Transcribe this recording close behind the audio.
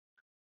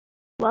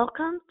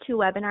Welcome to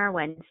Webinar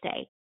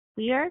Wednesday.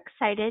 We are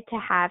excited to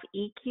have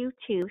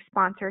EQ2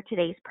 sponsor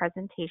today's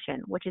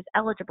presentation, which is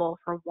eligible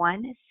for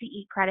 1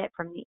 CE credit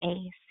from the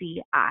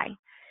ACI.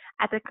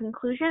 At the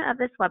conclusion of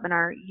this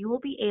webinar, you will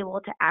be able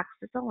to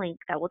access a link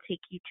that will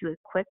take you to a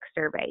quick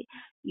survey.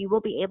 You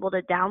will be able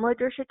to download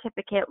your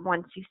certificate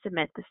once you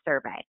submit the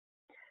survey.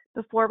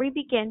 Before we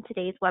begin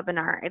today's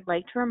webinar, I'd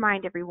like to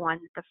remind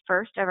everyone that the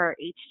first of our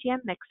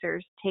HTM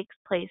mixers takes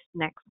place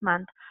next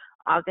month,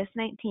 August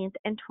 19th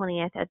and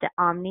 20th at the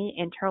Omni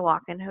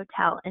Interlochen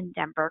Hotel in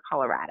Denver,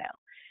 Colorado.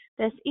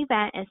 This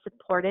event is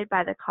supported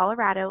by the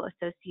Colorado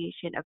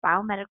Association of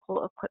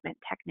Biomedical Equipment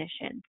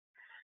Technicians.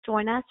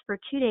 Join us for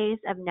 2 days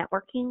of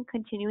networking,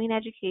 continuing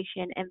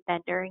education, and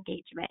vendor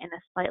engagement in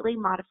a slightly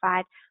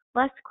modified,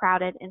 less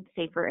crowded, and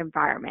safer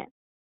environment.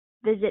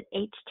 Visit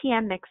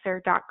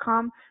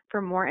htmmixer.com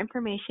for more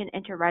information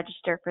and to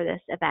register for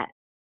this event.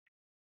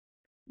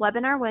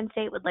 Webinar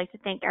Wednesday would like to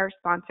thank our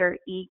sponsor,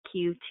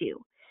 EQ2.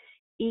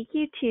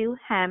 EQ2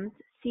 HEMS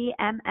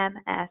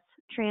CMMS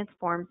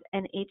transforms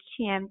an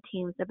HTM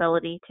team's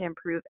ability to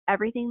improve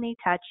everything they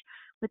touch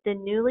with the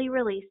newly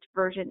released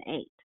version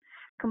 8.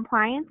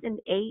 Compliance and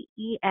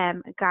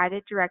AEM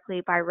guided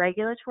directly by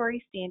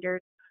regulatory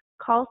standards,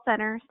 call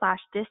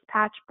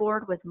center/dispatch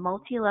board with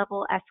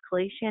multi-level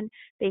escalation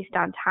based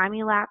on time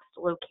elapsed,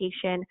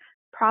 location,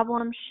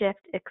 problem,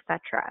 shift,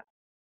 etc.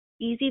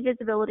 Easy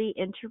visibility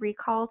into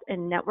recalls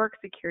and network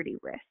security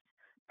risks,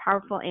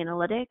 powerful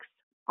analytics,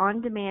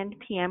 on-demand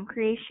PM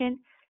creation,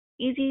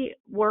 easy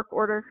work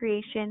order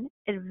creation,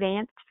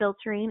 advanced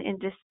filtering and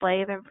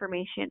display of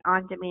information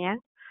on demand,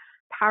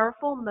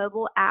 powerful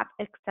mobile app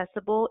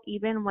accessible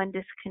even when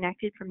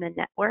disconnected from the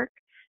network,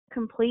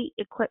 complete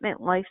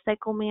equipment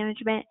lifecycle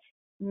management,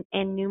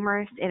 and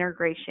numerous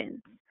integrations.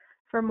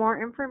 For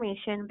more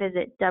information,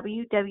 visit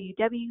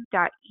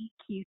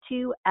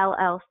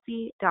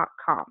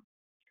www.eq2llc.com.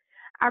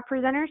 Our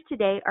presenters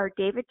today are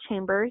David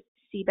Chambers,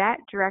 CBET,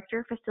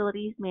 Director,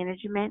 Facilities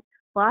Management,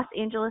 Los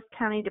Angeles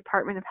County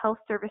Department of Health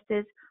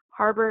Services,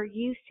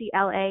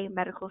 Harbor-UCLA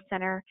Medical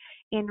Center,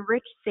 and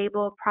Rich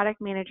Sable, Product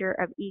Manager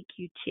of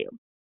EQ2.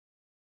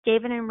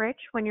 David and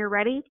Rich, when you're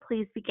ready,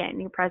 please begin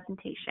your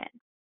presentation.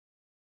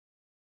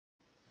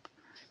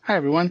 Hi,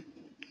 everyone.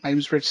 My name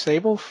is Rich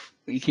Sable,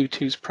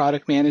 EQ2's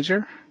Product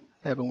Manager.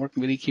 I've been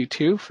working with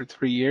EQ2 for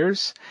 3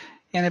 years,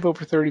 and I have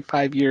over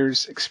 35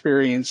 years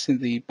experience in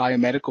the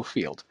biomedical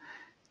field.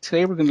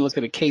 Today we're going to look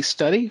at a case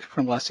study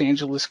from Los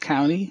Angeles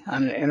County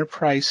on an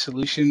enterprise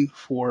solution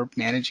for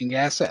managing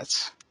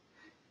assets.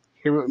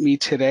 Here with me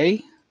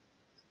today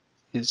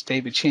is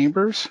David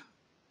Chambers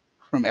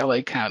from LA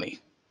County.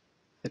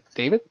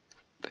 David?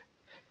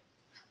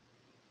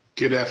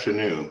 Good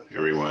afternoon,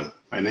 everyone.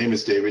 My name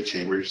is David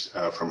Chambers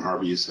from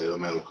Harbor-UCLA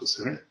Medical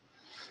Center.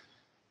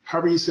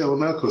 Harbor-UCLA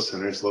Medical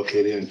Center is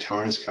located in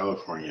Torrance,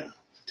 California.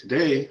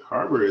 Today,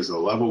 Harbor is a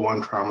level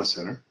 1 trauma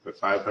center with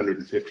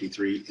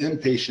 553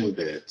 inpatient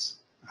beds.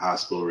 The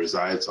hospital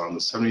resides on the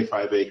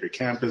 75-acre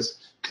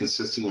campus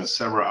consisting of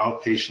several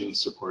outpatient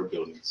support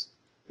buildings.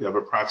 We have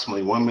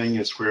approximately 1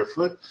 million square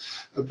foot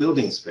of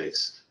building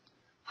space.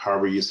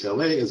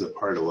 Harbor-UCLA is a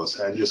part of Los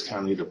Angeles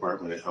County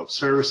Department of Health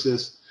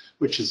Services,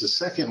 which is the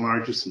second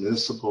largest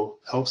municipal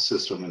health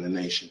system in the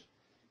nation.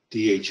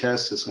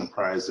 DHS is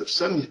comprised of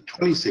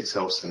 26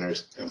 health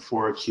centers and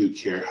 4 acute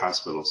care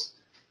hospitals.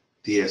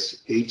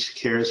 DSH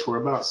cares for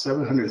about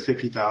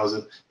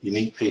 750,000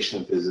 unique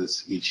patient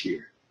visits each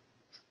year.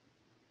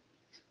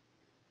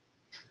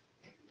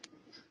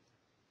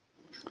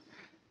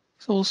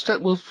 So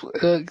we'll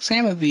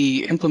examine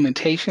the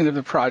implementation of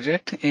the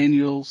project, and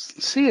you'll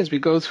see as we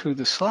go through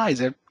the slides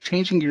that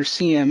changing your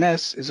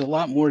CMMS is a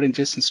lot more than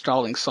just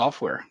installing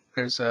software.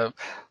 There's a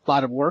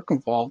lot of work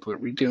involved with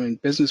redoing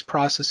business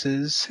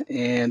processes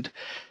and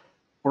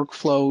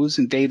workflows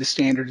and data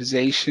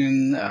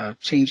standardization,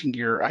 changing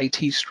your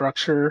IT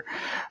structure.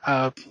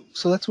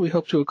 So that's what we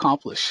hope to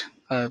accomplish.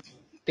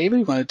 David,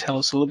 you want to tell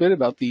us a little bit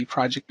about the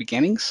project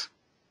beginnings?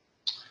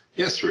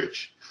 Yes,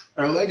 Rich.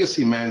 Our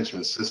legacy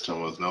management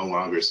system was no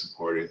longer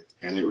supported,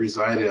 and it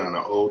resided on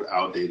an old,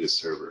 outdated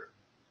server.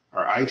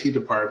 Our IT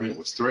department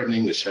was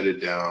threatening to shut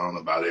it down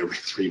about every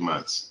 3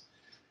 months.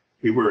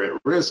 We were at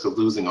risk of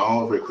losing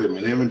all of our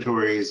equipment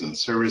inventories and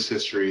service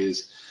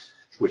histories,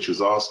 which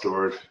was all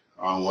stored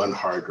on one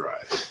hard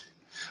drive.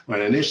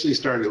 When I initially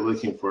started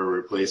looking for a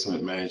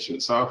replacement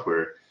management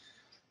software,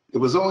 it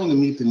was only to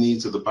meet the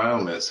needs of the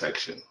Biomed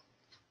section.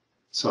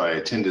 So I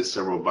attended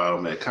several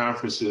Biomed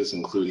conferences,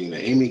 including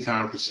the AMI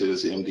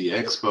conferences, MD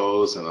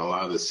Expos, and a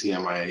lot of the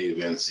CMIA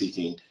events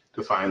seeking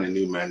to find a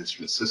new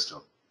management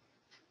system.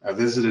 I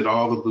visited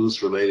all the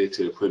booths related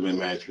to equipment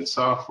management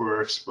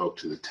software, spoke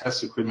to the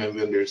test equipment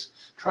vendors,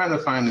 trying to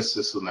find a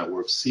system that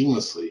works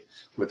seamlessly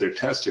with their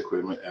test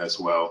equipment as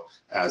well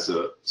as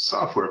a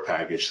software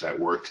package that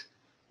worked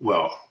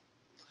well.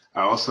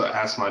 I also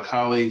asked my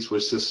colleagues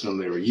which system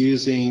they were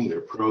using,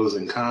 their pros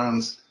and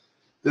cons.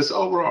 This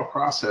overall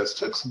process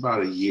took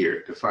about a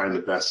year to find the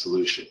best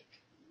solution.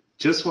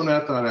 Just when I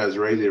thought I was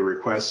ready to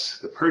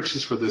request the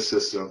purchase for this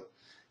system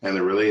and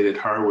the related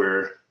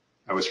hardware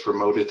I was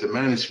promoted to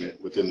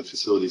management within the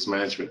facilities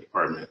management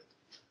department.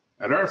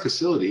 At our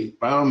facility,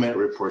 Biomed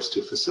reports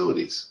to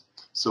facilities.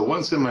 So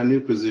once in my new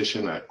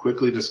position, I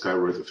quickly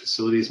discovered the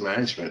facilities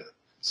management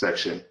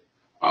section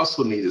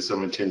also needed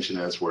some attention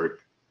as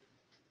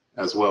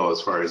well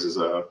as far as his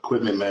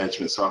equipment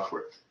management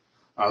software.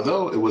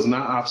 Although it was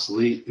not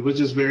obsolete, it was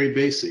just very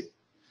basic.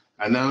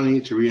 I now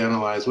need to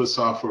reanalyze what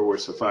software would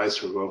suffice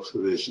for both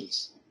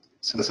divisions.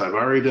 Since I've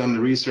already done the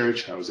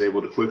research, I was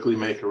able to quickly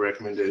make a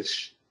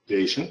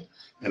recommendation,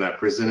 and I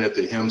presented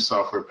the HIM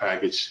software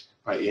package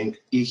by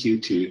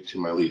EQ2 to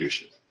my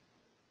leadership.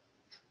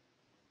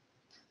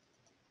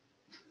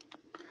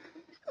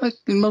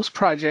 In most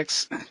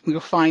projects, you'll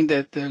find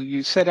that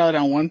you set out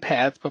on one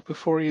path, but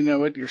before you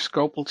know it, your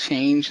scope will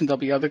change and there'll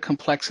be other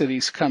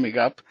complexities coming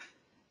up.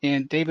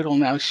 And David will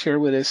now share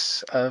with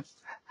us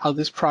how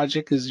this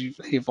project has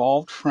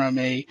evolved from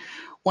a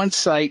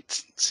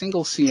one-site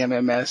single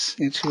CMMS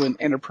into an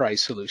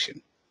enterprise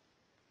solution.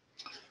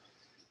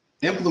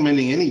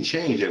 Implementing any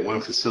change at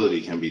one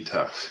facility can be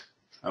tough.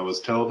 I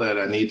was told that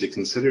I need to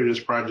consider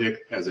this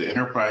project as an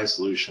enterprise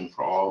solution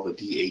for all the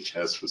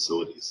DHS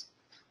facilities.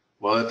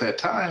 Well, at that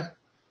time,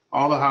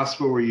 all the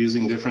hospitals were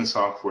using different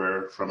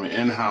software, from an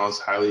in-house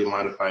highly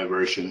modified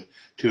version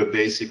to a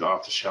basic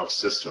off-the-shelf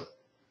system.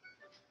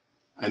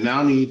 I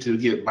now need to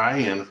get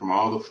buy-in from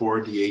all the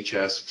 4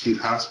 DHS acute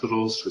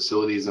hospitals,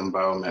 facilities, and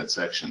biomed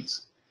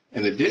sections.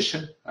 In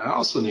addition, I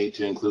also need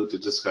to include the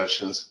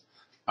discussions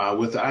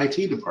with the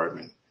IT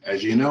department.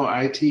 As you know,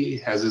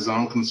 IT has its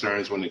own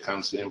concerns when it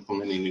comes to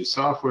implementing new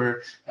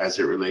software as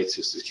it relates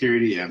to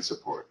security and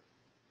support.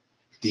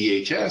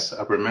 DHS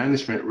upper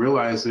management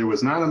realized there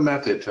was not a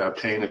method to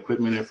obtain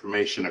equipment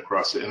information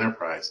across the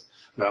enterprise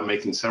without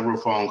making several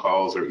phone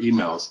calls or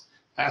emails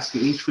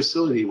asking each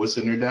facility what's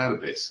in their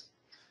database.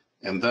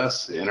 And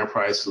thus, the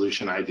enterprise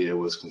solution idea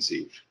was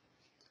conceived.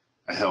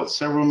 I held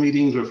several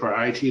meetings with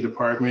our IT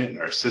department and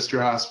our sister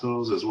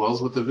hospitals, as well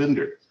as with the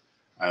vendor.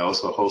 I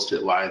also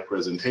hosted live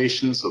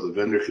presentations so the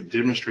vendor could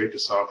demonstrate the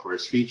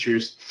software's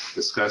features,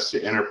 discuss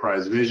the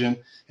enterprise vision,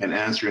 and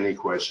answer any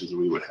questions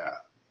we would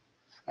have.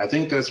 I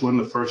think that's when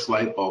the first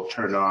light bulb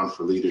turned on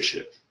for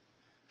leadership.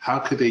 How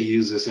could they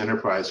use this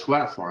enterprise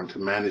platform to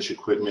manage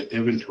equipment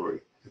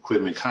inventory,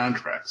 equipment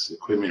contracts,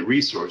 equipment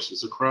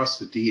resources across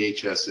the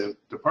DHS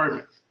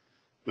department?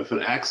 With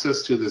an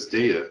access to this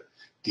data,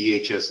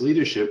 DHS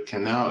leadership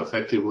can now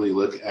effectively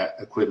look at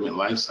equipment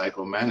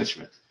lifecycle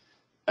management,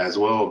 as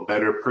well as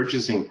better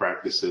purchasing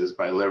practices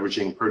by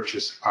leveraging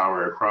purchase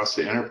power across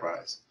the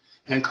enterprise,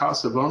 and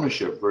cost of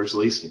ownership versus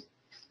leasing.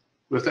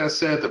 With that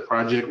said, the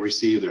project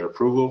received the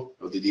approval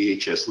of the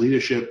DHS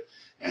leadership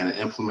and an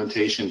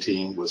implementation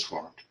team was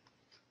formed.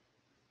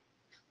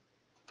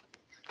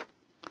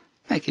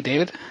 Thank you,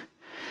 David.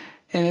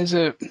 And as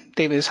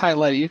David has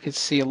highlighted, you could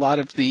see a lot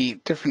of the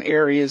different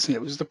areas, and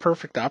it was the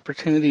perfect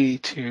opportunity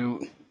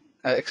to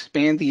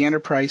expand the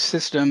enterprise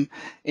system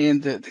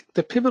and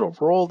the pivotal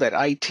role that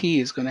IT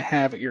is going to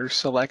have at your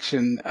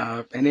selection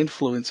and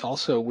influence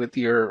also with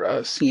your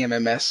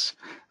CMMS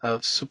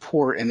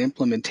support and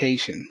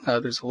implementation.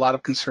 There's a lot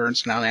of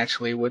concerns now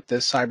actually with the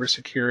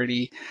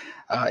cybersecurity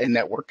and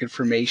network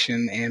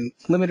information and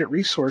limited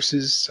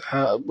resources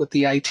with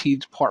the IT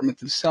department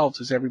themselves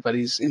as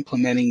everybody's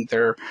implementing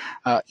their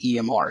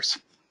EMRs.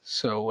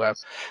 So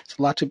it's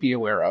a lot to be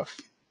aware of.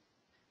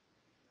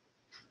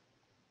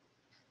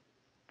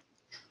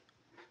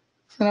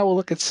 So now we'll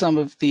look at some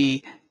of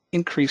the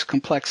increased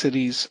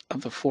complexities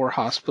of the 4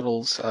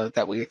 hospitals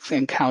that we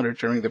encountered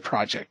during the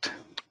project.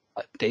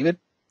 David?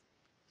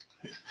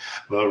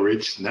 Well,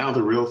 Rich, now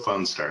the real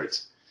fun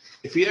starts.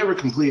 If you ever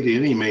completed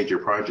any major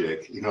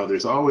project, you know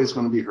there's always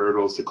going to be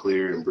hurdles to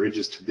clear and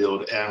bridges to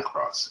build and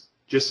cross.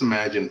 Just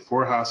imagine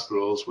 4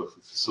 hospitals with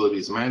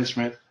facilities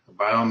management, a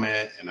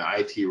biomed, and an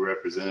IT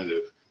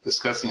representative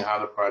discussing how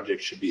the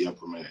project should be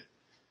implemented.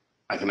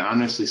 I can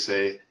honestly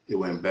say it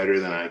went better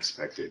than I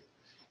expected.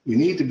 We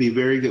need to be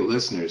very good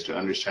listeners to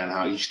understand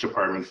how each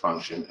department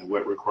functioned and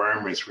what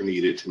requirements were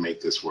needed to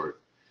make this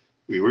work.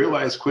 We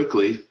realized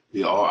quickly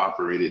we all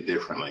operated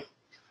differently.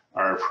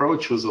 Our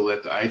approach was to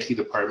let the IT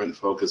department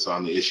focus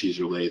on the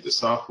issues related to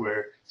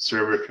software,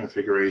 server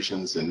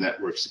configurations, and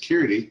network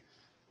security,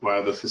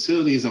 while the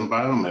facilities and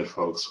biomed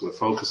folks would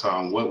focus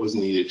on what was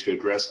needed to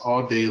address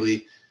all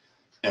daily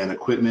and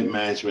equipment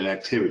management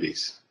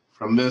activities.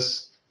 From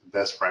this, the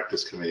best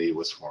practice committee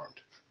was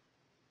formed.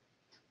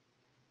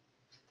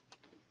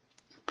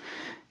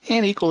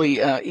 And equally,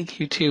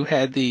 EQ2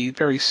 had the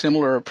very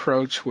similar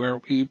approach where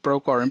we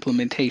broke our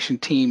implementation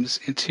teams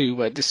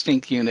into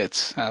distinct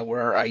units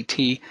where our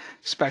IT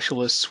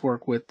specialists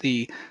work with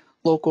the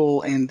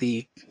local and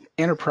the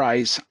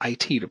enterprise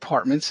IT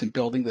departments in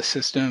building the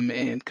system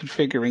and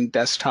configuring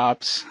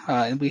desktops.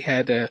 And we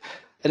had an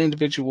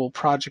individual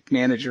project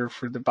manager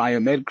for the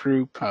Biomed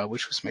group,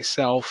 which was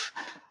myself,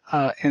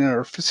 and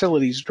our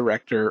facilities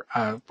director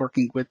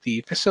working with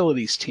the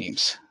facilities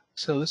teams.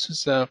 So this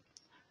was a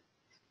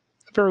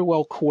very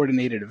well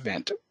coordinated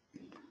event.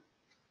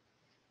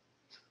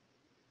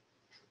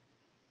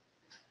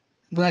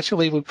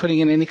 Naturally, with putting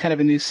in any kind of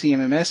a new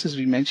CMMS, as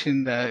we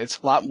mentioned, it's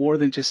a lot more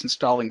than just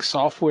installing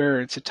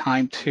software. It's a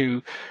time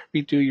to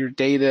redo your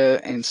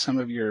data and some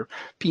of your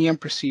PM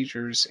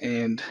procedures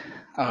and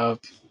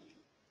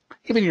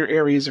even your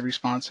areas of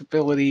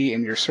responsibility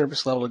and your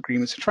service level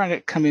agreements and trying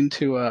to come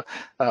into a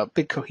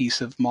big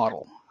cohesive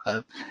model.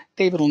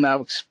 David will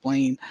now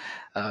explain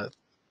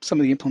some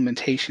of the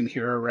implementation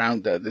here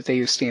around the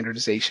data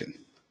standardization.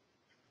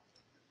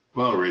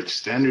 Well, Rich,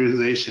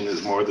 standardization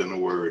is more than a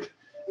word.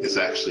 It's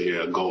actually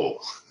a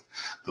goal.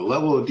 The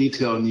level of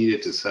detail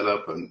needed to set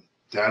up a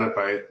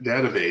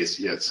database,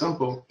 yet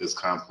simple, is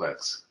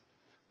complex.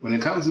 When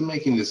it comes to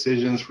making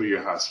decisions for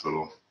your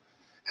hospital,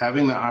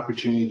 having the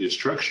opportunity to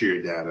structure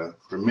your data,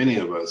 for many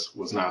of us,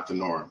 was not the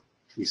norm.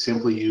 We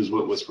simply used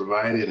what was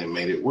provided and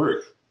made it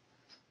work.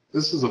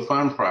 This is a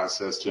fun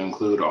process to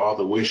include all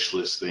the wish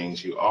list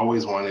things you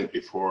always wanted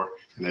before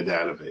in a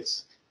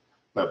database.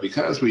 But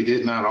because we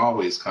did not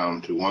always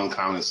come to one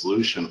common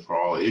solution for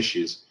all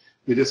issues,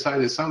 we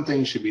decided some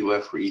things should be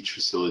left for each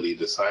facility to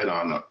decide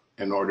on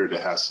in order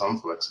to have some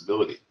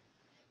flexibility.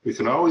 We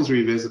can always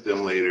revisit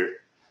them later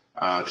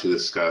to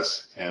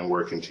discuss and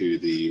work into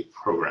the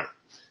program.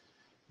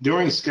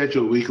 During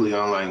scheduled weekly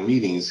online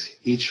meetings,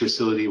 each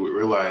facility would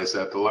realize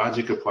that the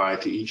logic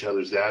applied to each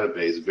other's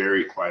database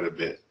varied quite a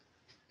bit.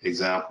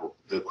 Example,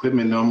 the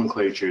equipment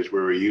nomenclatures we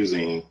were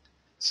using,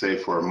 say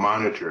for a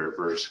monitor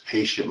versus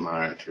patient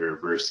monitor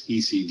versus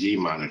ECG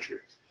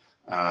monitor.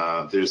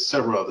 There's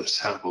several other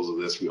samples of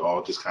this. We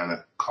all just kind of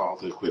call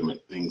the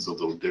equipment things a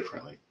little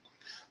differently.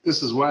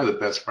 This is why the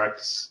best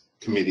practice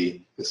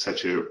committee is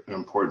such an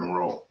important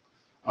role.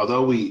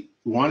 Although we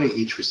wanted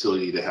each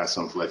facility to have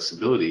some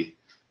flexibility,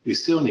 we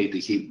still need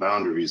to keep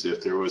boundaries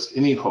if there was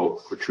any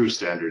hope for true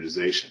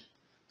standardization.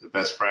 The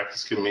best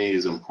practice committee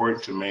is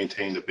important to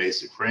maintain the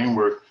basic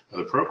framework of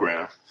the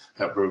program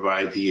that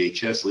provide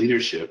DHS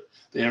leadership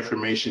the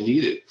information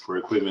needed for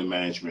equipment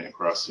management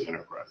across the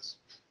enterprise.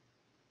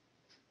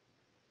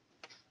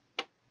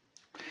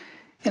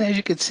 And as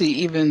you can see,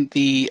 even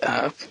the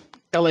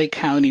LA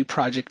County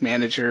project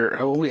manager,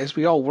 as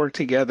we all work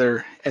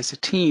together as a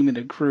team in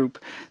a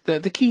group, the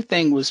key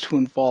thing was to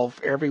involve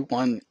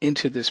everyone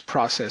into this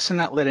process and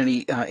not let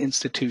any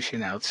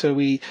institution out. So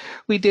we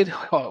did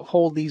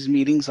hold these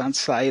meetings on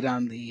site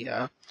on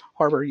the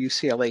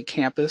Harbor-UCLA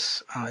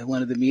campus.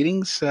 One of the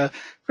meetings,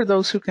 for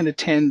those who can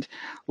attend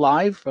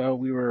live,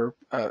 we were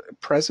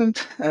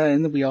present,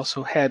 and then we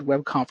also had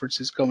web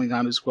conferences going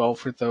on as well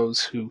for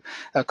those who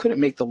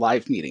couldn't make the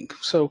live meeting.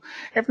 So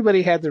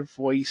everybody had their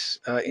voice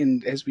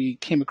as we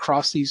came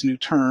across these new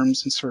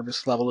terms and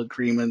service level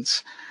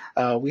agreements.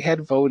 We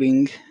had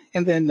voting,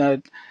 and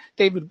then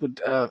David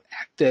would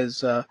act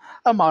as a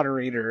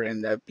moderator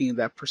and being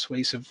that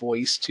persuasive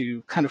voice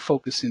to kind of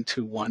focus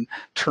into one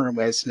term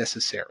as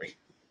necessary.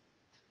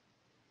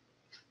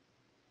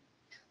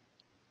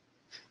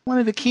 One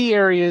of the key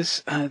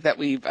areas that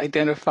we've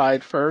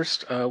identified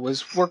first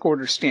was work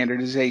order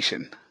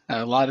standardization.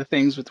 A lot of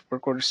things with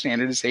work order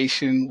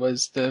standardization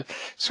was the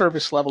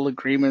service level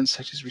agreements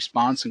such as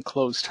response and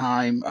close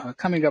time,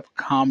 coming up with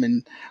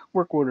common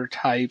work order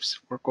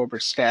types, work order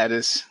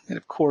status, and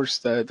of course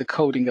the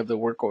coding of the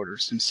work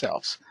orders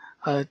themselves.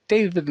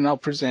 David and I'll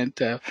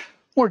present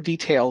more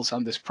details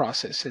on this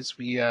process as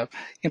we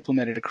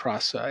implement it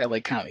across LA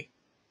County.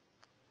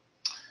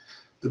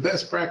 The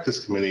best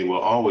practice committee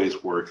will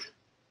always work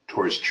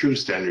towards true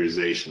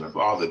standardization of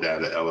all the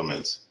data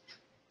elements.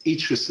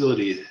 Each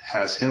facility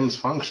has HIMSS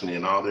functioning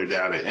and all their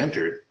data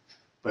entered,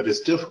 but it's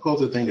difficult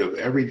to think of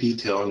every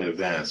detail in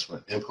advance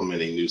when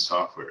implementing new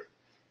software.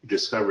 You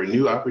discover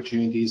new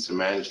opportunities to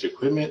manage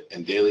equipment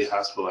and daily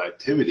hospital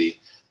activity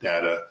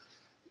data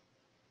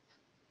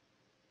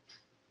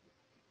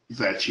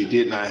that you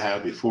did not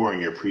have before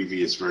in your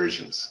previous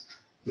versions.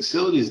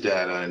 Facilities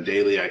data and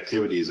daily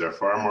activities are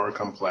far more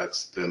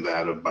complex than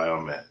that of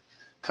Biomed.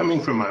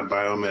 Coming from my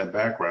Biomed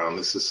background,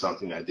 this is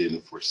something I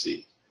didn't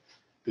foresee.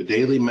 The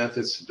daily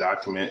methods to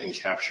document and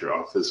capture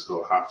all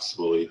physical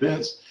hospital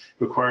events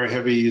require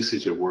heavy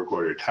usage of work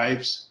order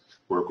types,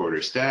 work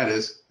order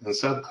status, and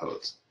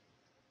subcodes.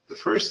 The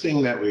first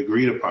thing that we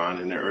agreed upon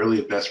in the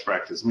early best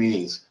practice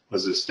meetings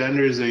was the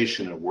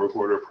standardization of work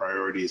order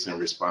priorities and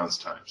response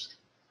times.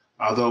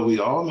 Although we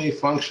all may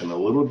function a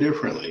little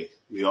differently,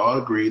 we all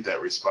agreed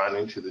that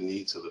responding to the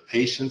needs of the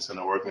patients and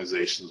the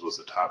organizations was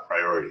a top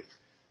priority.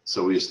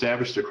 So we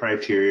established a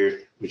criteria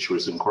which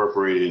was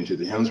incorporated into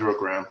the HIMSS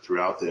program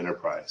throughout the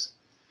enterprise.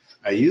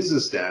 I use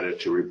this data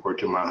to report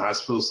to my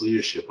hospital's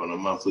leadership on a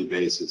monthly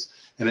basis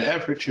in an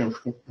effort to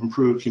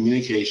improve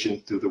communication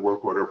through the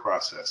work order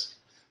process.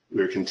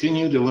 We are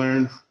continuing to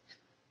learn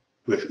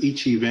with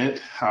each event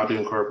how to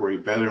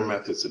incorporate better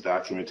methods of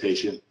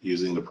documentation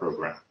using the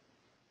program.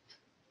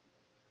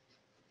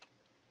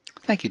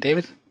 Thank you,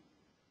 David.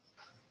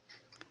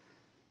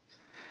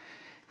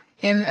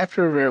 And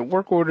after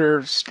work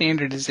order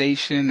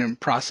standardization and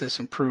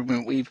process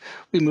improvement, we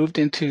moved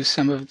into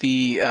some of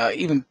the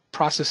even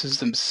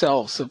processes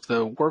themselves of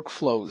the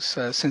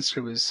workflows since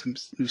there was some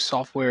new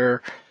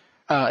software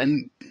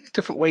and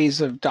different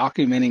ways of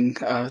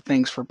documenting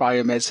things for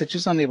Biomed, such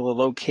as unable to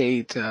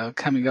locate,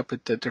 coming up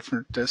with the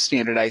different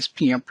standardized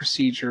PM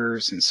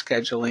procedures and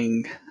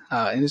scheduling,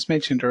 and as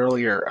mentioned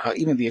earlier,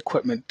 even the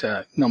equipment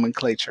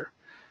nomenclature.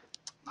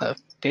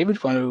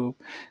 David, want to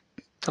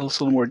tell us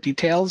a little more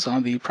details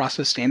on the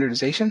process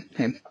standardization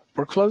and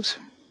workflows?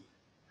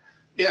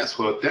 Yes,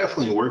 well,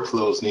 definitely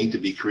workflows need to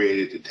be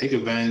created to take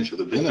advantage of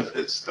the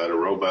benefits that a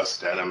robust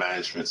data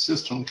management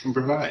system can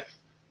provide.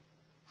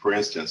 For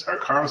instance, our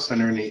call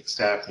center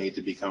staff need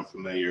to become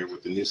familiar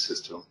with the new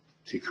system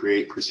to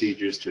create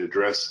procedures to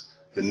address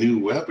the new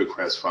web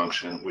request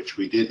function, which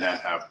we did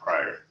not have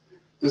prior.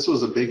 This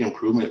was a big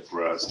improvement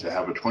for us to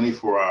have a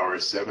 24-hour,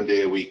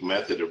 7-day-a-week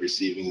method of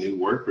receiving new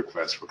work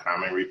requests for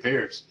common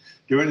repairs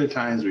during the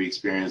times we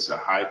experience a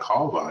high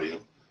call volume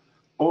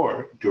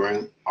or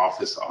during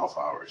office off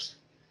hours.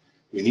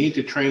 We need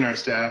to train our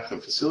staff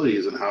and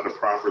facilities on how to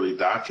properly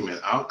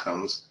document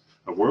outcomes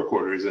of work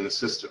orders in the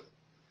system.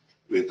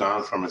 We've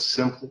gone from a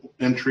simple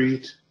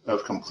entry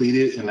of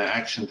completed in the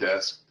action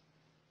desk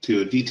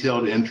to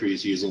detailed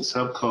entries using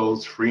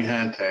subcodes,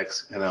 freehand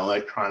text, and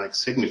electronic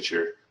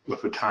signature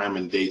with a time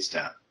and date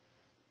stamp.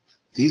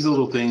 These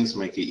little things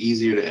make it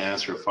easier to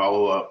answer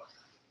follow-up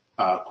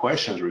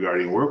questions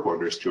regarding work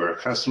orders to our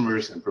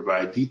customers and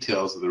provide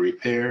details of the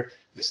repair,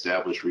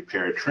 establish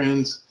repair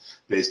trends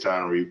based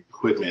on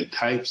equipment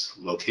types,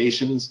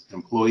 locations,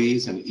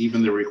 employees, and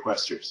even the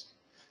requesters.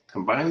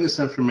 Combine this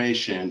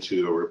information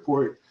into a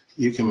report,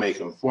 you can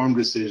make informed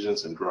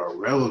decisions and draw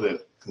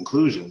relevant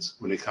conclusions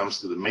when it comes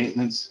to the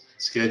maintenance,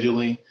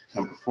 scheduling,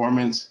 and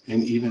performance,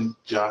 and even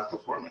job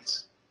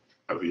performance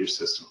of your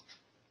system.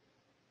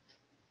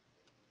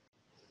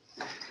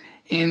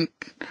 And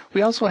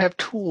we also have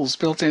tools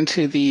built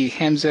into the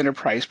HEMS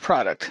Enterprise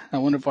product.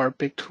 Now, one of our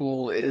big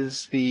tools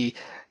is the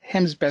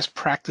HEMS Best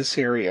Practice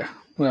Area.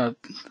 Well,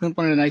 one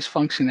of the nice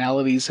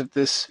functionalities of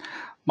this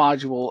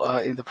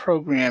module in the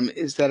program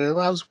is that it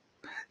allows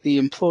the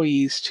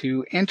employees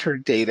to enter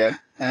data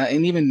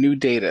and even new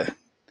data.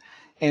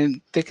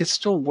 And they can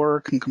still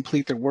work and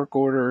complete their work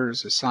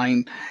orders,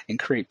 assign and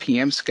create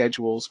PM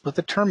schedules, but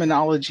the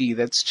terminology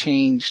that's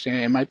changed and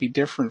it might be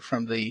different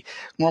from the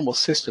normal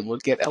system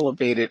would get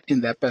elevated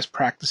in that best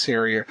practice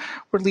area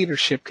where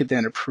leadership could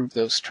then approve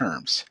those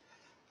terms.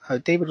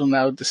 David will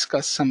now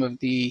discuss some of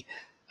the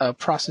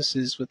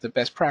processes with the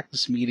best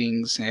practice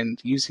meetings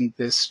and using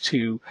this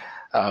to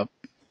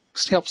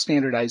help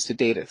standardize the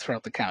data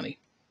throughout the county.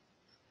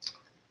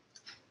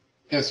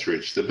 Yes,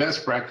 Rich, the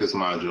best practice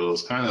module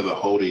is kind of the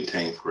holding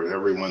tank for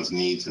everyone's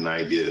needs and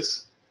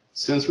ideas.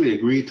 Since we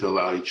agreed to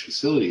allow each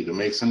facility to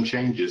make some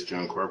changes to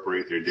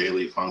incorporate their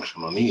daily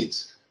functional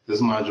needs,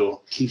 this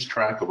module keeps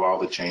track of all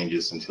the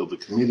changes until the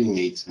committee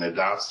meets and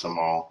adopts them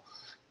all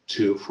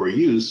for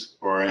use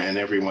and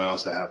everyone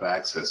else to have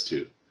access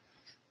to.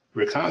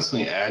 We're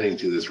constantly adding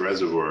to this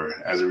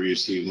reservoir as we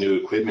receive new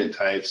equipment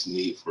types,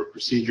 need for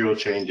procedural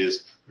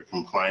changes, or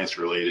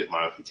compliance-related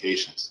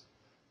modifications.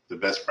 The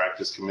Best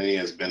Practice Committee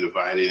has been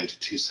divided into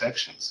two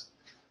sections,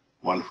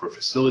 one for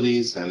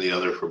facilities and the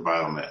other for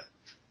Biomed.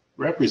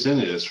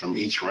 Representatives from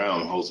each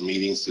realm holds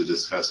meetings to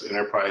discuss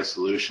enterprise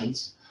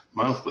solutions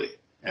monthly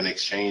and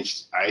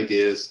exchange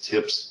ideas,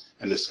 tips,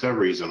 and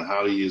discoveries on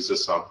how to use the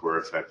software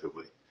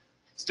effectively.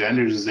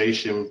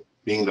 Standardization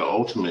being the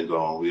ultimate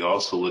goal, we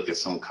also look at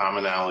some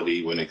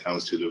commonality when it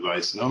comes to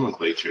device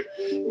nomenclature,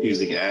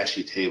 using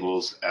ASHI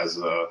tables as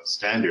a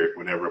standard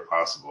whenever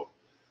possible.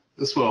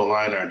 This will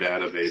align our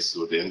databases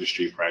with the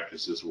industry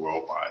practices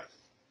worldwide.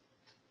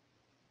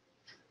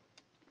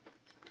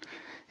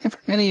 And for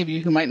many of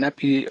you who might not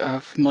be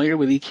familiar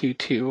with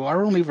EQ2,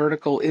 our only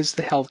vertical is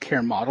the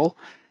healthcare model,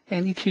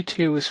 and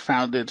EQ2 was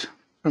founded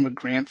from a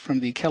grant from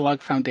the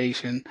Kellogg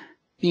Foundation,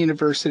 the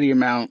University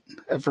of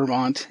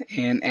Vermont,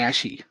 and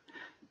ASHI.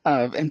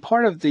 And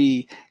part of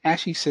the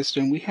ASHI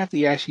system, we have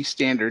the ASHI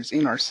standards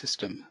in our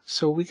system,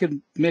 so we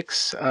can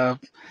mix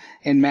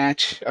and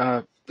match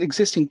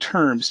existing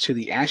terms to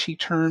the ASHI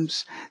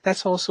terms.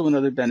 That's also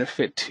another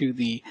benefit to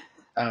the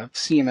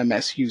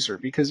CMMS user,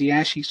 because the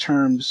ASHI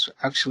terms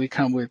actually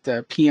come with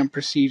PM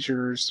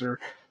procedures or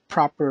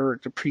proper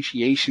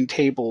depreciation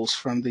tables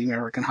from the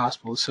American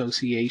Hospital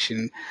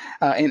Association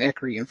and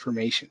ECRI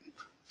information.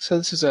 So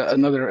this is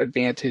another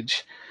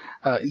advantage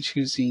in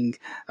choosing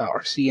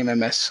our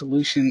CMMS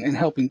solution and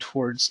helping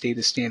towards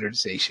data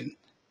standardization.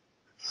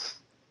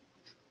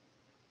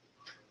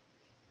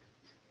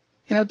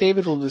 Now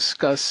David will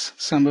discuss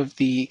some of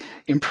the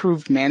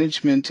improved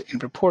management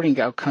and reporting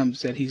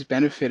outcomes that he's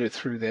benefited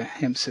through the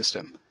HEMS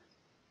system.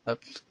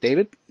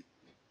 David?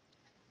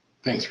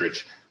 Thanks,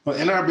 Rich. Well,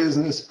 in our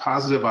business,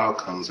 positive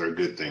outcomes are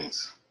good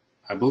things.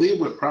 I believe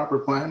with proper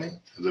planning,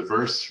 a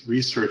diverse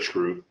research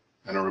group,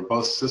 and a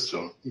robust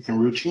system, you can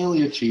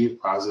routinely achieve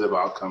positive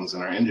outcomes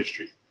in our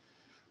industry.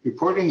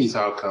 Reporting these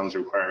outcomes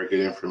require good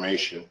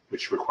information,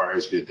 which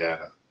requires good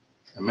data.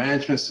 A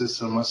management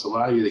system must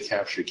allow you to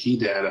capture key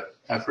data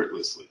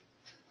effortlessly.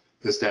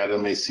 This data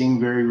may seem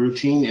very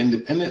routine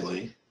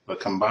independently, but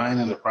combined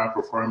in the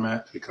proper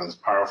format becomes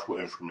powerful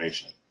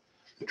information.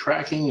 The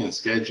tracking and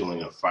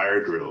scheduling of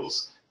fire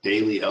drills,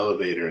 daily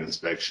elevator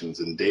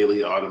inspections, and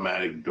daily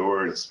automatic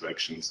door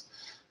inspections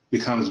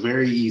becomes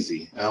very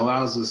easy and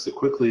allows us to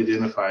quickly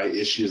identify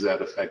issues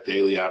that affect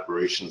daily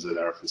operations at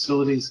our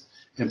facilities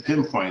and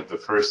pinpoint the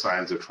first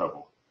signs of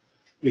trouble.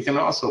 We can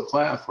also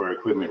plan for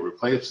equipment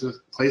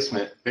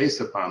replacement based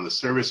upon the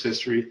service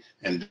history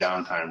and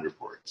downtime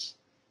reports.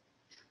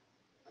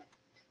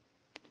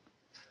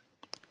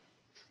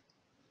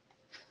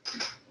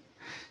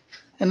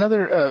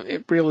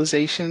 Another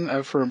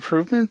realization for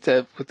improvement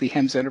with the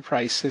HEMS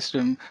Enterprise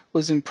system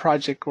was in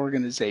project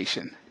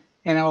organization.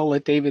 And I'll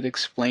let David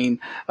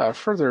explain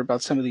further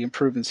about some of the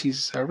improvements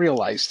he's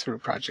realized through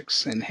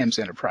projects in HEMS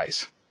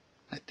Enterprise.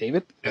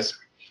 David?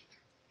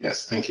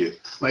 Yes, thank you.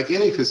 Like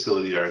any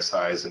facility our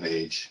size and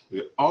age,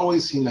 we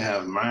always seem to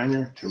have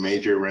minor to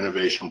major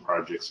renovation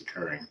projects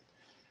occurring.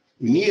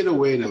 We needed a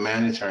way to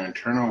manage our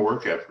internal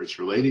work efforts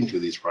relating to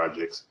these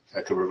projects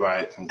that could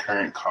provide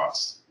concurrent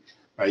costs.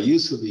 By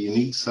use of the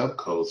unique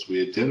subcodes,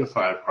 we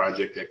identify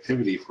project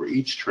activity for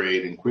each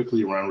trade and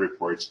quickly run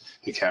reports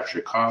to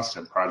capture cost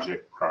and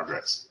project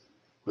progress.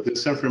 With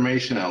this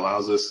information, it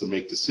allows us to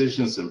make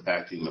decisions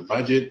impacting the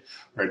budget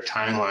or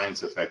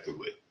timelines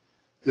effectively.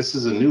 This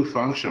is a new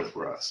function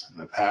for us.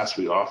 In the past,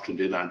 we often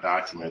did not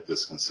document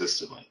this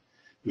consistently.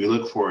 We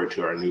look forward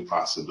to our new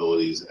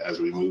possibilities as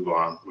we move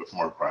on with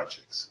more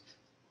projects.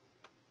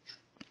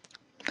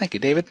 Thank you,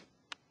 David.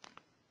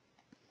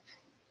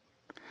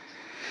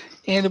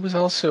 And it was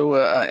also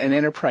an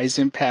enterprise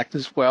impact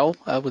as well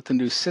with the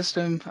new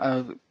system.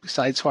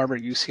 Besides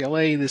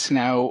Harbor-UCLA, this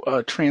now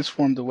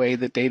transformed the way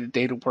that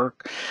data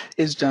work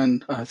is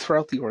done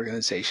throughout the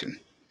organization.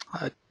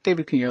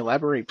 David, can you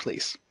elaborate,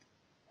 please?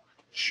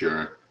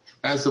 Sure.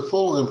 As the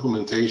full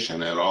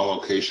implementation at all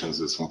locations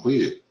is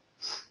completed,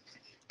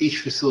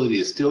 each facility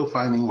is still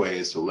finding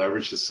ways to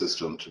leverage the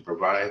system to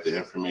provide the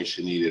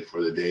information needed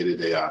for the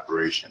day-to-day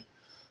operation.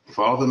 With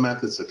all the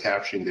methods of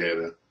capturing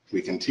data,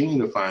 we continue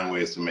to find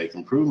ways to make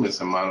improvements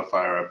and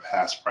modify our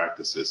past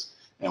practices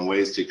and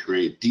ways to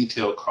create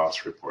detailed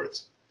cost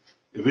reports.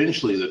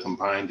 Eventually, the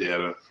combined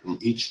data from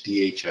each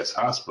DHS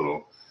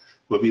hospital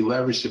will be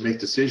leveraged to make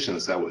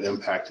decisions that will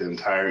impact the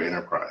entire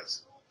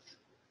enterprise.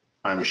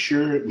 I'm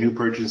sure new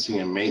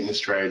purchasing and maintenance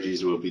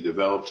strategies will be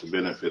developed to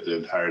benefit the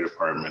entire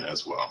department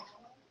as well.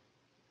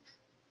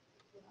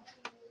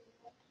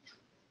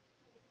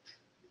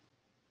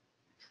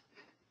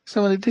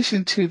 So in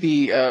addition to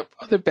the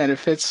other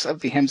benefits of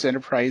the HEMS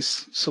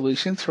Enterprise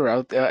solution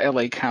throughout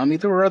LA County,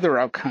 there were other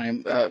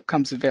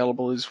outcomes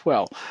available as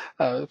well.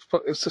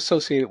 It's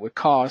associated with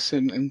costs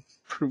and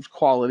improved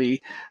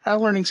quality,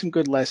 learning some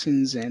good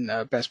lessons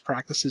and best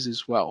practices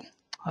as well.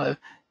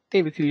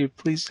 David, can you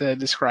please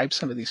describe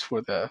some of these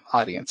for the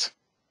audience?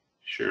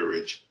 Sure,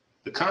 Rich.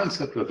 The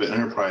concept of an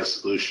enterprise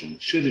solution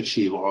should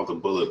achieve all the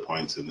bullet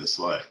points in this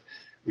slide.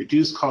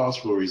 Reduced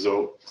costs will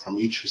result from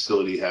each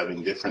facility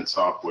having different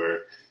software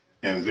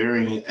and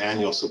varying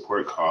annual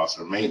support costs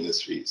or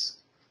maintenance fees.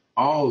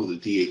 All of the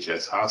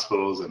DHS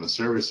hospitals and the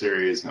service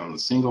areas on a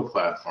single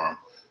platform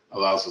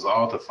allows us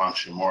all to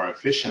function more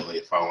efficiently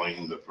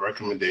following the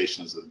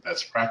recommendations of the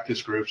best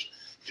practice groups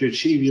to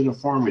achieve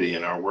uniformity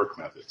in our work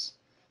methods.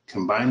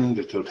 Combining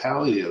the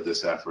totality of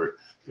this effort,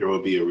 there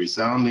will be a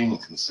resounding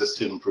and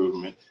consistent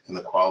improvement in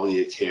the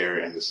quality of care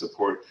and the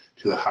support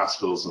to the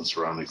hospitals and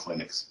surrounding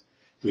clinics.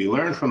 We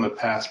learn from the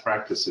past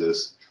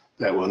practices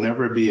that will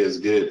never be as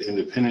good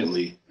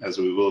independently as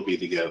we will be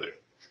together.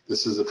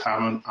 This is a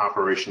common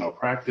operational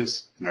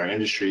practice in our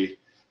industry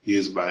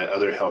used by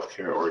other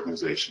healthcare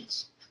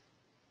organizations.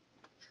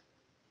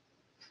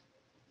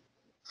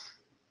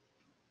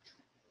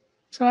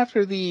 So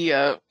after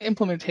the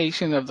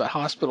implementation of the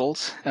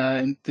hospitals,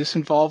 this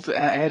involved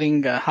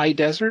adding High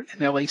Desert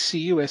and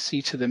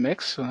LACUSC to the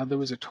mix. There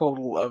was a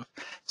total of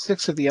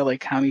 6 of the LA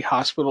County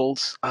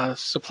hospitals.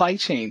 Supply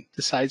chain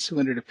decides to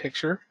enter the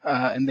picture,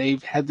 and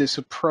they've had this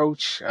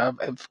approach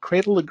of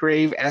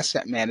cradle-to-grave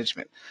asset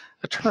management,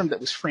 a term that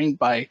was framed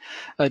by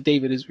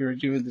David as we were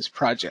doing this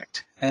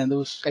project. And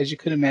those, as you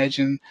could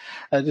imagine,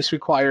 this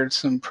required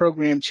some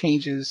program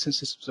changes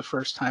since this was the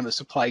first time a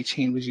supply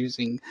chain was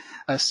using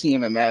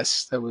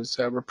CMMS. There was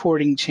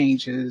reporting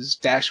changes,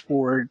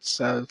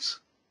 dashboards,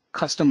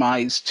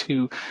 customized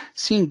to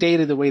seeing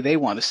data the way they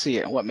want to see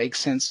it and what makes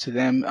sense to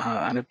them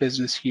on a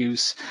business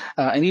use,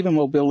 and even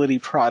mobility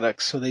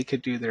products so they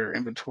could do their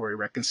inventory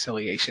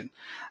reconciliation.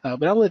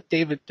 But I'll let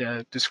David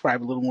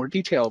describe a little more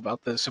detail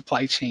about the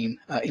supply chain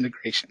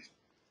integration.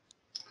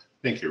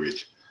 Thank you,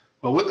 Rich.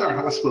 Well, with our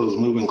hospitals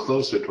moving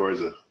closer towards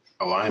the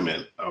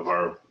alignment of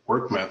our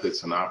work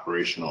methods and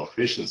operational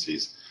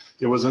efficiencies,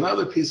 there was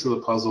another piece of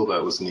the puzzle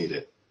that was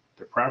needed.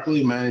 To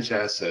properly manage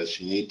assets,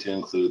 you need to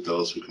include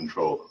those who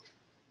control them.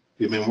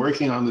 We've been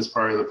working on this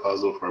part of the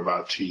puzzle for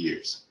about 2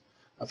 years.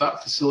 I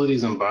thought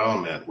facilities and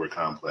Biomed were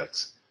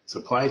complex.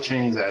 Supply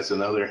chains adds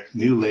another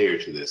new layer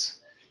to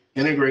this.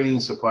 Integrating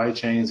supply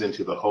chains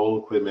into the whole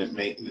equipment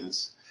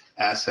maintenance,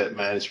 asset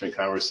management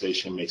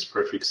conversation makes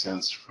perfect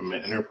sense from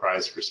an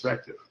enterprise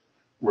perspective.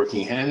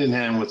 Working hand in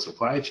hand with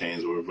supply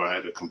chains will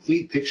provide a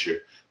complete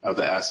picture of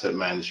the asset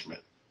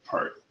management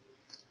part.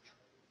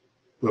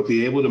 We'll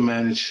be able to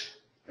manage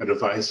a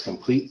device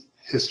complete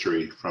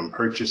history from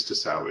purchase to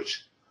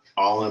salvage.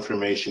 All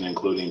information,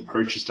 including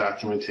purchase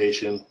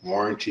documentation,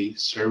 warranty,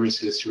 service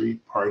history,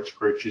 parts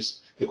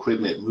purchase,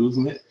 equipment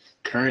movement,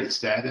 current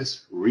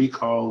status,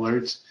 recall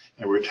alerts,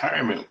 and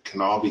retirement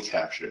can all be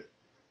captured.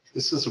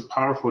 This is a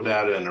powerful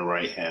data in the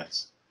right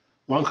hands.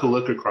 One could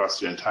look across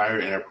the entire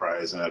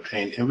enterprise and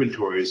obtain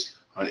inventories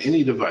on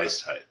any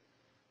device type.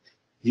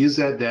 Use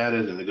that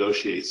data to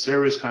negotiate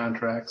service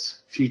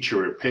contracts, future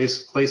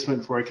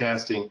replacement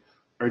forecasting,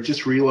 or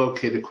just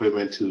relocate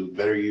equipment to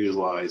better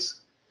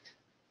utilize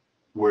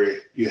where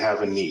you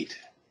have a need.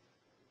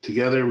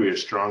 Together, we are a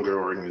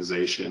stronger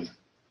organization.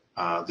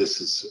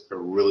 This is a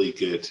really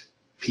good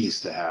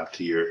piece to have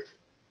to your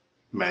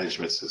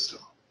management system.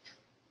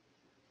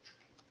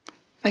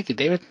 Thank you,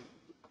 David.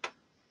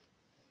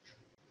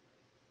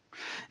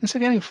 And so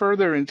getting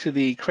further into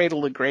the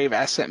cradle-to-grave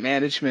asset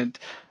management,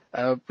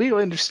 we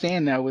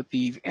understand now with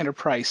the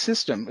enterprise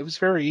system, it was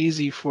very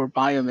easy for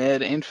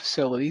Biomed and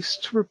facilities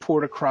to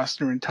report across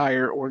their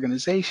entire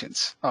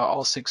organizations,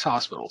 all 6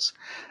 hospitals.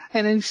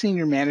 And any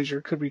senior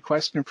manager could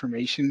request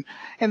information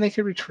and they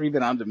could retrieve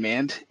it on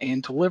demand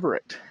and deliver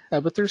it.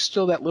 But there's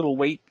still that little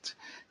wait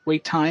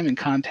time in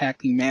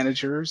contacting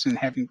managers and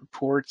having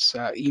reports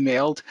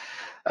emailed.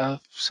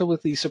 So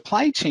with the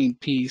supply chain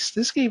piece,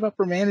 this gave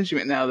upper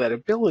management now that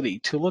ability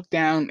to look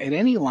down at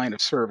any line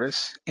of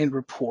service and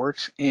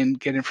report and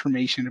get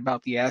information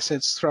about the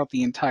assets throughout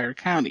the entire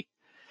county.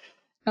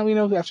 Now we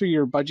know after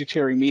your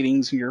budgetary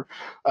meetings and your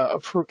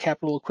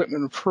capital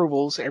equipment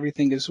approvals,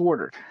 everything is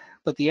ordered.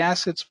 But the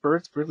assets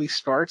birth really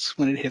starts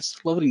when it hits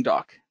the loading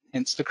dock,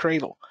 hence the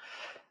cradle.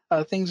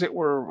 Things that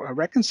were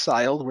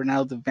reconciled were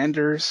now the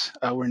vendors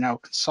were now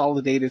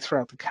consolidated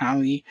throughout the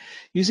county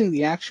using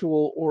the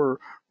actual or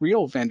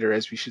real vendor,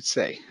 as we should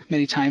say.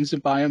 Many times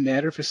in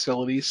Biomed or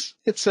facilities,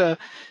 it's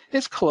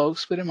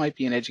close, but it might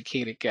be an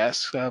educated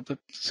guess. But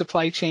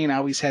supply chain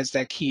always has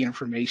that key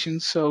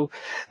information, so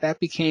that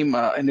became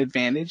an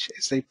advantage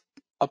as they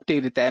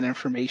updated that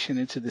information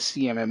into the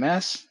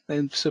CMMS.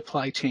 And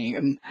supply chain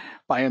and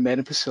Biomed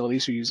and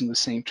facilities are using the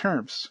same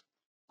terms.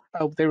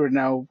 They were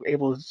now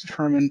able to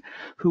determine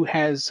who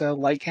has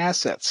like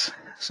assets.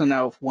 So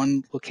now if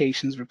one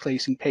location is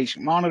replacing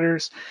patient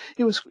monitors,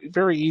 it was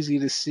very easy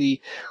to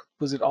see,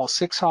 was it all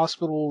 6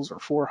 hospitals or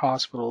 4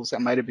 hospitals that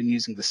might have been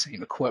using the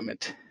same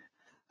equipment.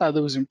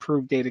 There was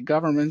improved data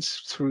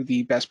governance through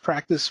the best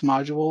practice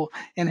module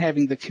and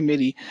having the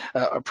committee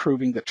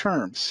approving the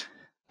terms.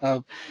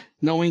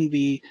 Knowing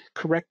the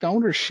correct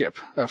ownership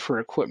for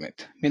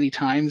equipment. Many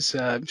times,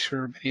 I'm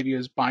sure many of you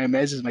as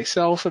biomeds as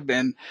myself have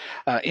been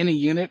in a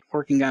unit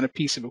working on a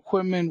piece of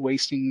equipment,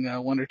 wasting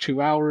 1 or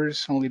 2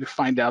 hours only to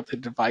find out the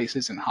device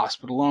isn't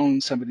hospital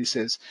owned. Somebody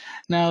says,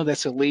 no,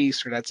 that's a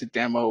lease or that's a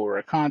demo or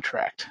a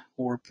contract.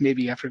 Or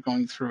maybe after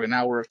going through an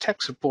hour of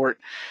tech support,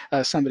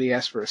 somebody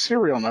asks for a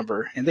serial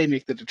number and they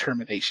make the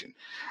determination.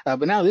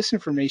 But now this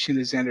information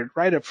is entered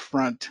right up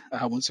front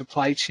when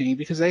supply chain,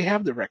 because they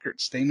have the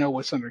records. They know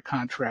what's under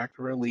contract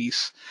or a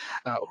lease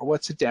or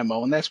what's a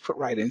demo, and that's put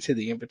right into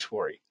the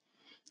inventory.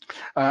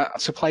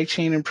 Supply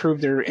chain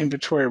improved their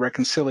inventory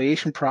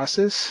reconciliation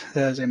process.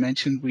 As I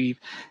mentioned, we've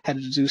had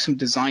to do some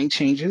design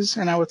changes,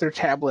 and now with their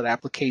tablet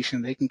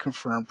application, they can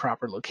confirm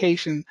proper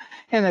location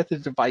and that the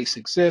device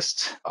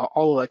exists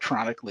all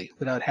electronically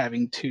without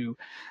having to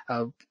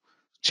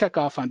check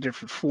off on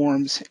different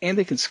forms, and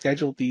they can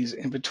schedule these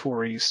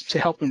inventories to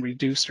help them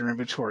reduce their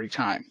inventory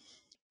time.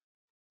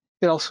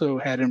 It also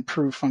had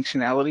improved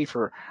functionality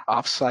for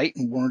off-site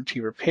and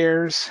warranty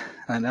repairs.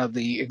 Now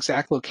the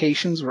exact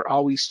locations were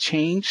always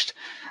changed.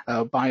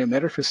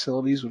 Biomed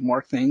facilities would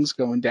mark things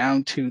going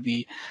down to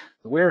the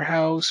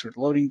warehouse or the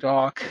loading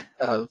dock.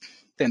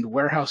 Then the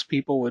warehouse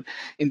people would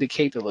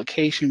indicate the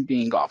location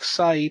being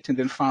off-site, and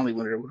then finally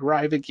when it would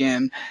arrive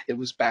again, it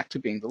was back to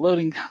being the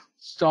loading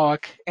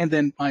dock, and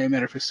then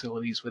Biomed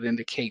facilities would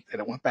indicate that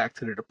it went back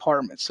to their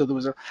department. So there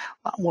was a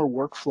lot more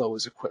workflow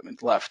as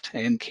equipment left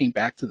and came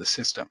back to the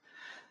system.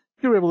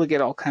 We were able to get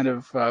all kind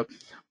of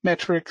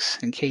metrics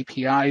and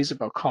KPIs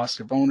about cost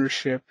of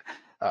ownership,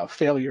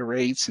 failure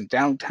rates and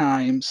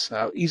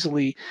downtimes,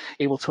 easily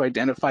able to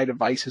identify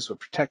devices with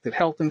protected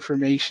health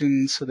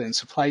information, so then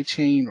supply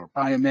chain or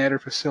Biomed or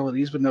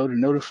facilities would know to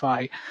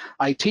notify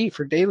IT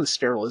for data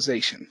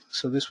sterilization.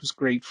 So this was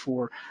great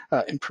for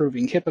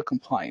improving HIPAA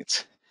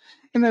compliance.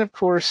 And then, of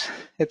course,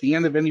 at the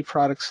end of any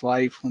product's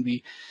life, when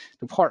the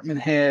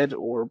department head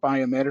or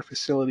Biomed or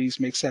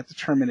facilities makes that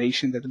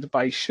determination that the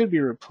device should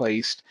be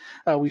replaced,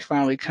 we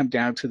finally come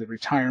down to the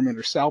retirement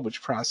or salvage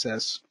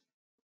process,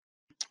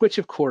 which,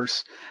 of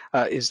course,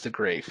 is the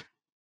grave.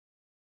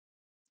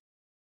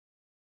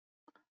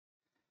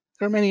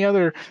 There are many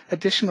other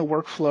additional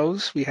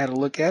workflows we had to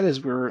look at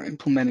as we were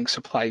implementing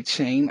supply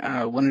chain.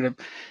 One of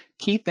the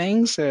key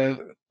things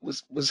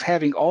was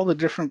having all the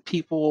different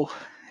people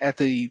at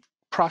the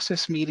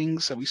process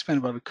meetings. We spent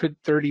about a good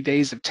 30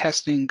 days of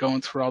testing,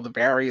 going through all the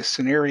various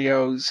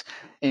scenarios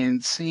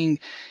and seeing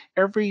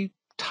every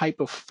type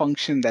of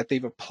function that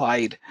they've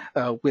applied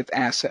with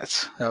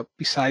assets,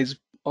 besides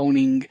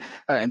owning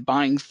and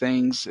buying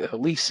things,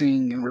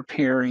 leasing and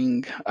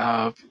repairing,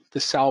 the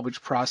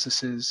salvage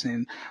processes.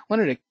 And one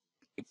of the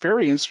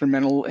very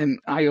instrumental and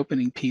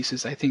eye-opening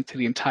pieces, I think, to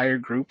the entire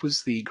group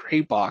was the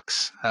gray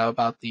box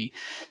about the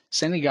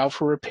sending out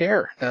for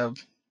repair.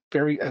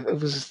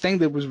 It was a thing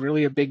that was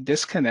really a big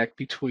disconnect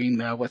between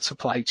what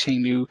supply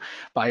chain knew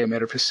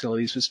Biomed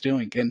facilities was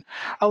doing. And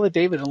I'll let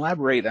David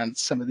elaborate on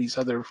some of these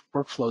other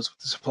workflows with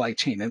the supply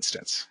chain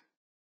instance.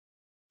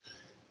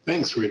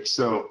 Thanks, Rich.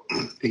 So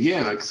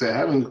again, like I said,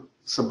 having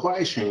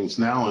supply chains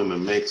now in the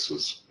mix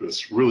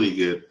was really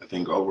good, I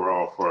think,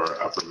 overall for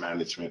our upper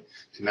management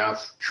to now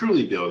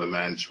truly be able to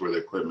manage where the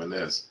equipment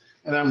is.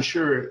 And I'm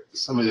sure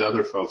some of the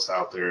other folks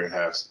out there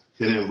have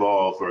been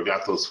involved or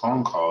got those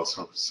phone calls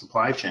from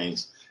supply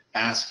chains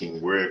asking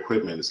where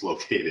equipment is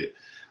located.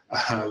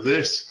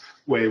 This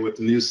way, with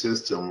the new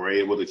system, we're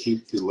able to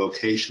keep the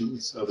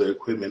locations of the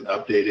equipment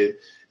updated,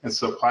 and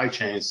supply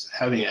chains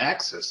having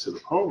access to the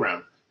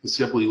program can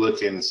simply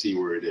look in and see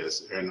where it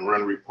is and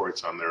run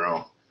reports on their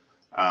own.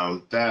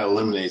 That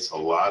eliminates a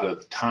lot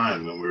of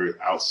time when we're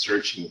out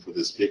searching for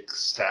this big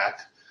stack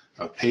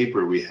of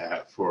paper we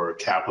have for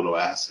capital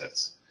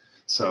assets.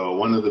 So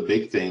one of the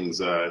big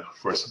things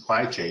for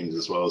supply chains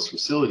as well as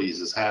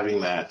facilities is having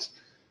that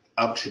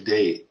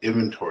up-to-date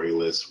inventory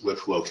list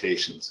with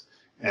locations.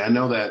 And I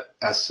know that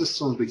as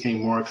systems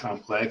became more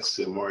complex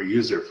and more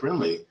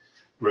user-friendly,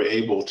 we're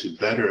able to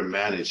better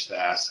manage the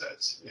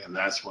assets. And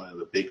that's one of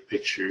the big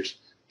pictures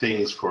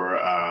things for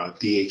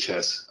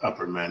DHS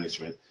upper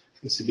management,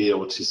 is to be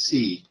able to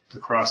see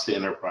across the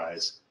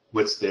enterprise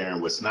what's there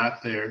and what's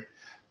not there,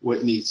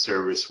 what needs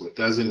service, what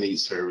doesn't need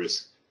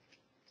service,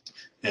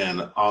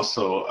 and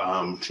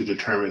also to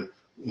determine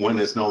when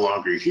it's no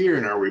longer here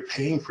and are we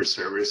paying for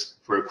service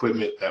for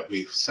equipment that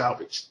we've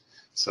salvaged.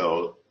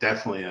 So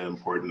definitely an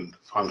important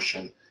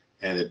function,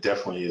 and it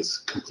definitely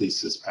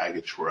completes this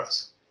package for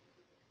us.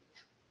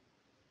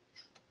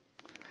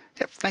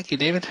 Yep, thank you,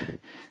 David.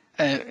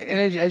 And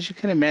as you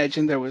can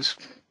imagine, there was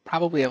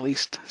probably at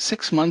least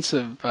 6 months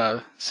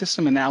of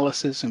system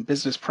analysis and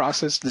business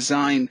process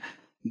design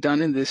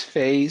done in this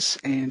phase,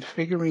 and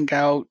figuring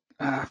out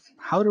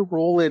how to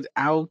roll it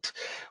out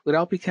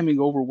without becoming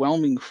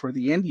overwhelming for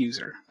the end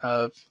user.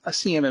 A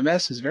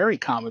CMMS is very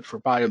common for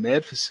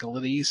biomed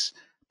facilities,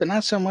 but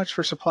not so much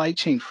for supply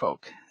chain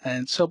folk.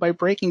 And so by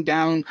breaking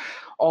down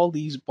all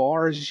these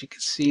bars, as you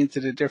can see, into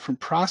the different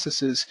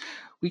processes,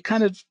 we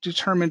kind of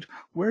determined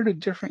where the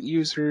different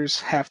users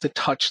have to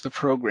touch the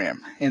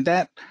program. And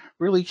that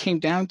really came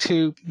down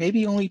to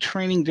maybe only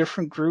training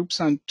different groups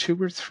on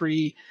 2 or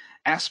 3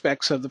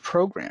 aspects of the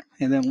program,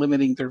 and then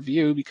limiting their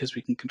view, because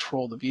we can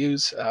control the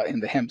views in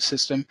the HEM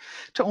system,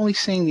 to only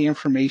seeing the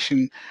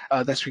information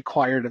that's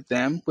required of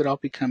them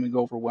without becoming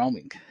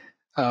overwhelming.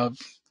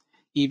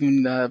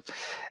 Even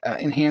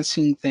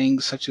enhancing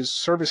things such as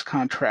service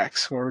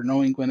contracts, or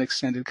knowing when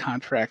extended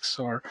contracts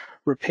are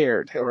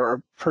repaired or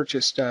are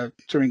purchased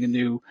during a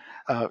new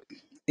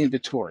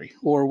inventory,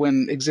 or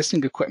when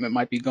existing equipment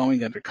might be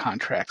going under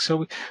contract.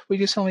 So we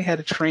just only had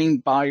to train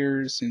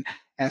buyers and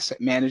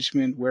asset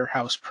management,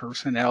 warehouse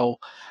personnel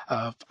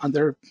on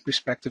their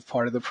respective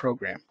part of the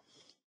program.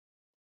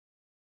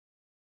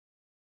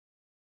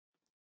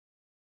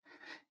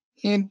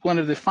 And one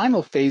of the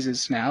final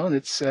phases now, and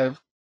it's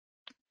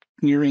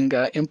nearing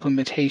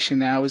implementation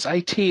now, is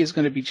IT is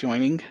going to be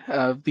joining.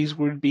 These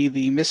would be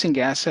the missing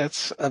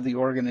assets of the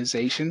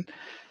organization.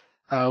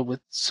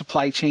 With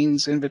supply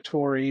chains,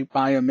 inventory,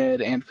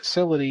 biomed, and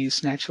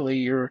facilities, naturally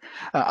your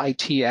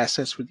IT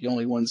assets were the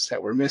only ones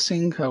that were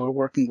missing. We're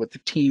working with the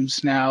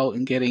teams now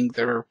and getting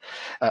their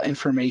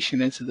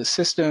information into the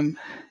system,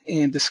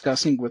 and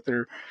discussing with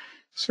their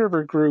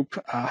server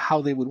group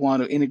how they would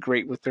want to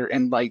integrate with their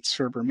Nlight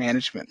server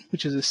management,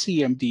 which is a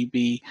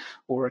CMDB,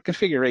 or a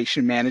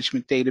configuration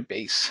management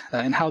database,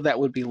 and how that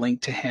would be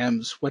linked to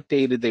HEMS, what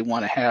data they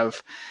want to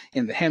have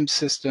in the HEMS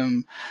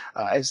system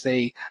as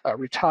they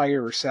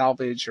retire or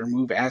salvage or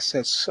move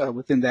assets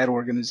within that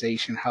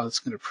organization, how it's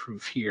going to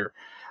prove here.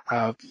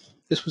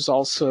 This was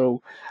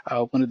also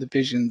one of the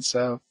visions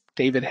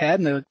David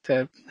had, and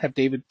to have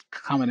David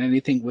comment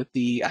anything with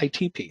the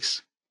IT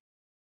piece.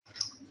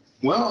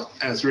 Well,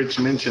 as Rich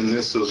mentioned,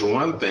 this was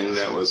one thing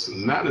that was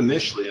not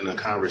initially in the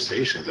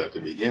conversations at the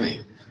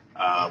beginning,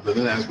 but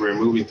then as we're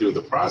moving through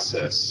the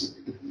process,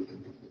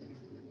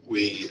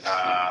 we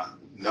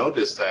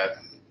noticed that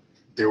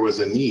there was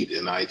a need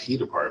in the IT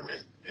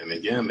department. And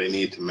again, they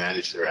need to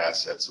manage their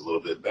assets a little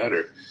bit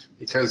better,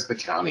 because the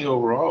county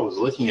overall was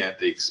looking at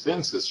the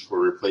expenses for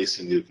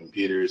replacing new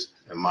computers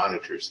and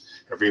monitors.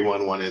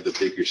 Everyone wanted the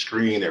bigger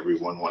screen,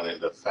 everyone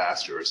wanted a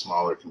faster or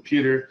smaller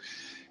computer.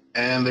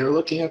 And they were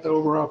looking at the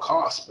overall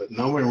cost, but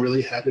no one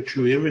really had a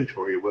true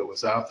inventory of what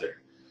was out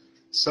there.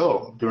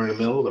 So during the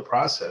middle of the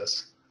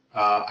process,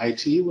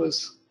 IT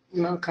was,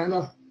 kind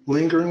of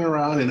lingering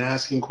around and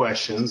asking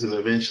questions, and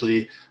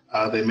eventually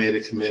they made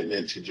a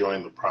commitment to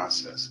join the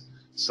process.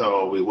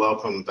 So we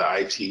welcomed the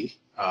IT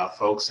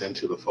folks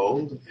into the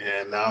fold,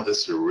 and now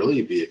this will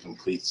really be a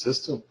complete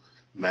system,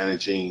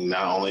 managing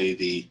not only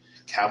the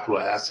capital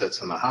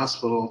assets in the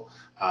hospital,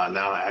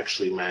 now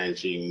actually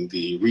managing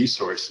the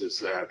resources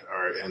that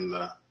are in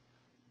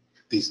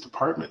these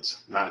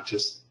departments, not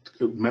just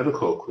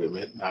medical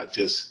equipment, not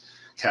just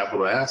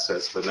capital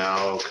assets, but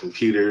now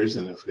computers,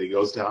 and if it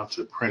goes down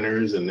to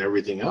printers and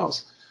everything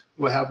else,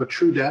 we'll have a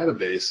true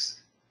database,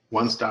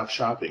 one-stop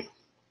shopping.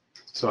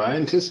 So I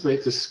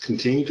anticipate this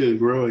continue to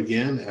grow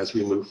again as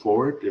we move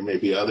forward. There may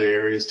be other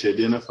areas to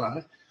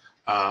identify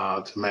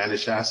to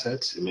manage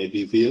assets. It may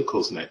be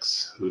vehicles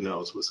next. Who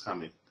knows what's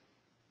coming?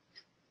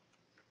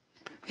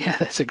 Yeah,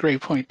 that's a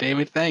great point,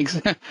 David. Thanks.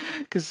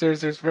 Because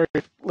there's very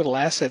little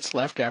assets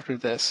left after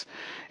this,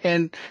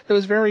 and it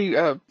was very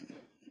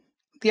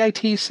the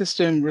IT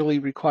system really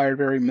required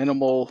very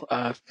minimal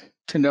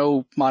to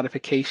no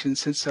modifications,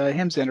 since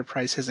HIMSS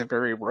Enterprise has a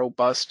very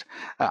robust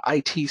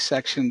IT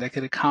section that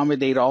could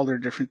accommodate all their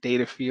different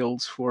data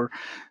fields for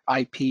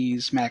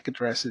IPs, MAC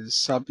addresses,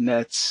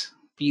 subnets,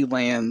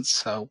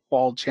 VLANs,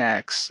 wall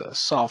jacks,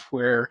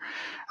 software,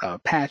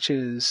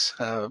 patches,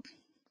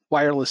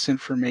 wireless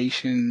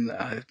information,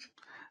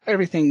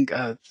 everything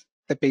that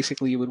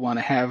basically you would want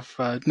to have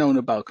known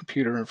about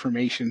computer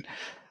information.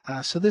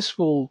 So this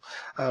will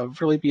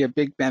really be a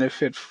big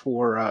benefit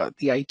for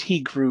the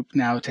IT group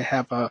now to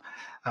have a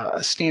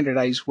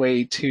standardized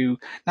way to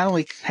not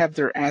only have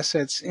their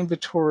assets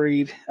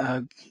inventoried,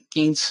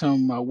 gain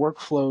some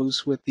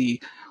workflows with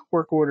the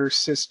work order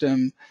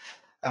system,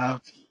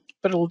 but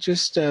it'll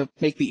just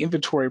make the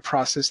inventory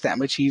process that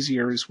much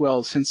easier as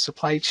well, since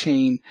supply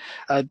chain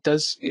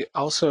does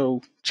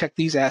also check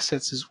these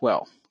assets as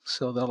well.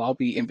 So they'll all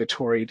be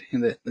inventoried in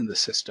the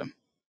system.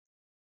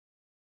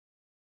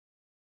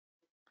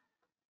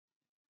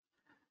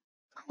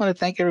 I want to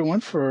thank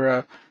everyone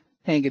for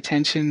paying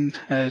attention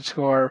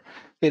to our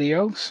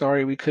video.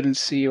 Sorry we couldn't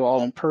see you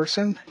all in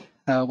person.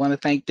 I want to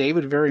thank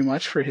David very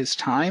much for his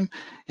time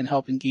in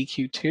helping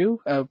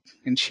EQ2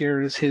 and share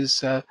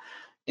his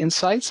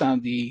insights on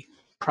the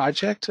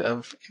project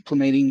of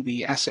implementing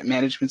the asset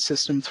management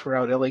system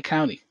throughout LA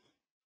County.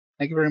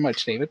 Thank you very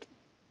much, David.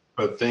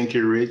 But thank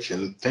you, Rich,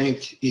 and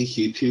thank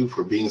EQ2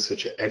 for being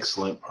such an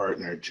excellent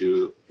partner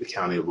to the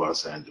County of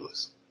Los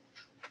Angeles.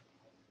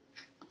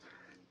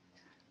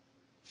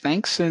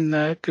 Thanks,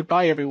 and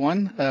goodbye,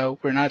 everyone.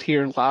 We're not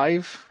here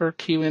live for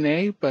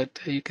Q&A, but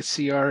you can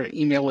see our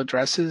email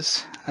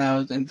addresses,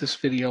 and this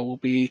video will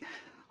be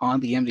on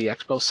the MD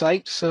Expo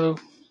site, so you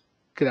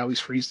could always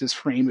freeze this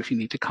frame if you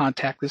need to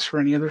contact us for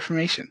any other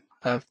information.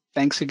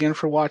 Thanks again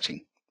for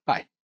watching.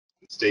 Bye.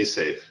 Stay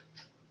safe.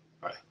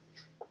 Bye.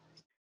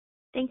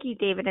 Thank you,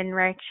 David and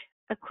Rich.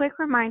 A quick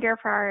reminder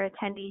for our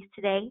attendees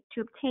today: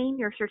 to obtain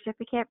your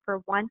certificate for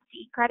 1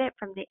 CE credit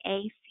from the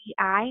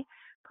ACI,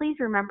 please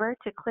remember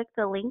to click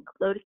the link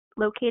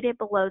located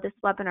below this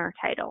webinar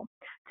title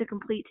to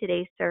complete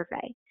today's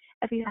survey.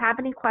 If you have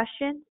any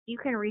questions, you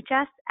can reach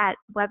us at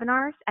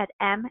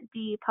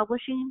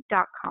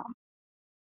webinars@mdpublishing.com.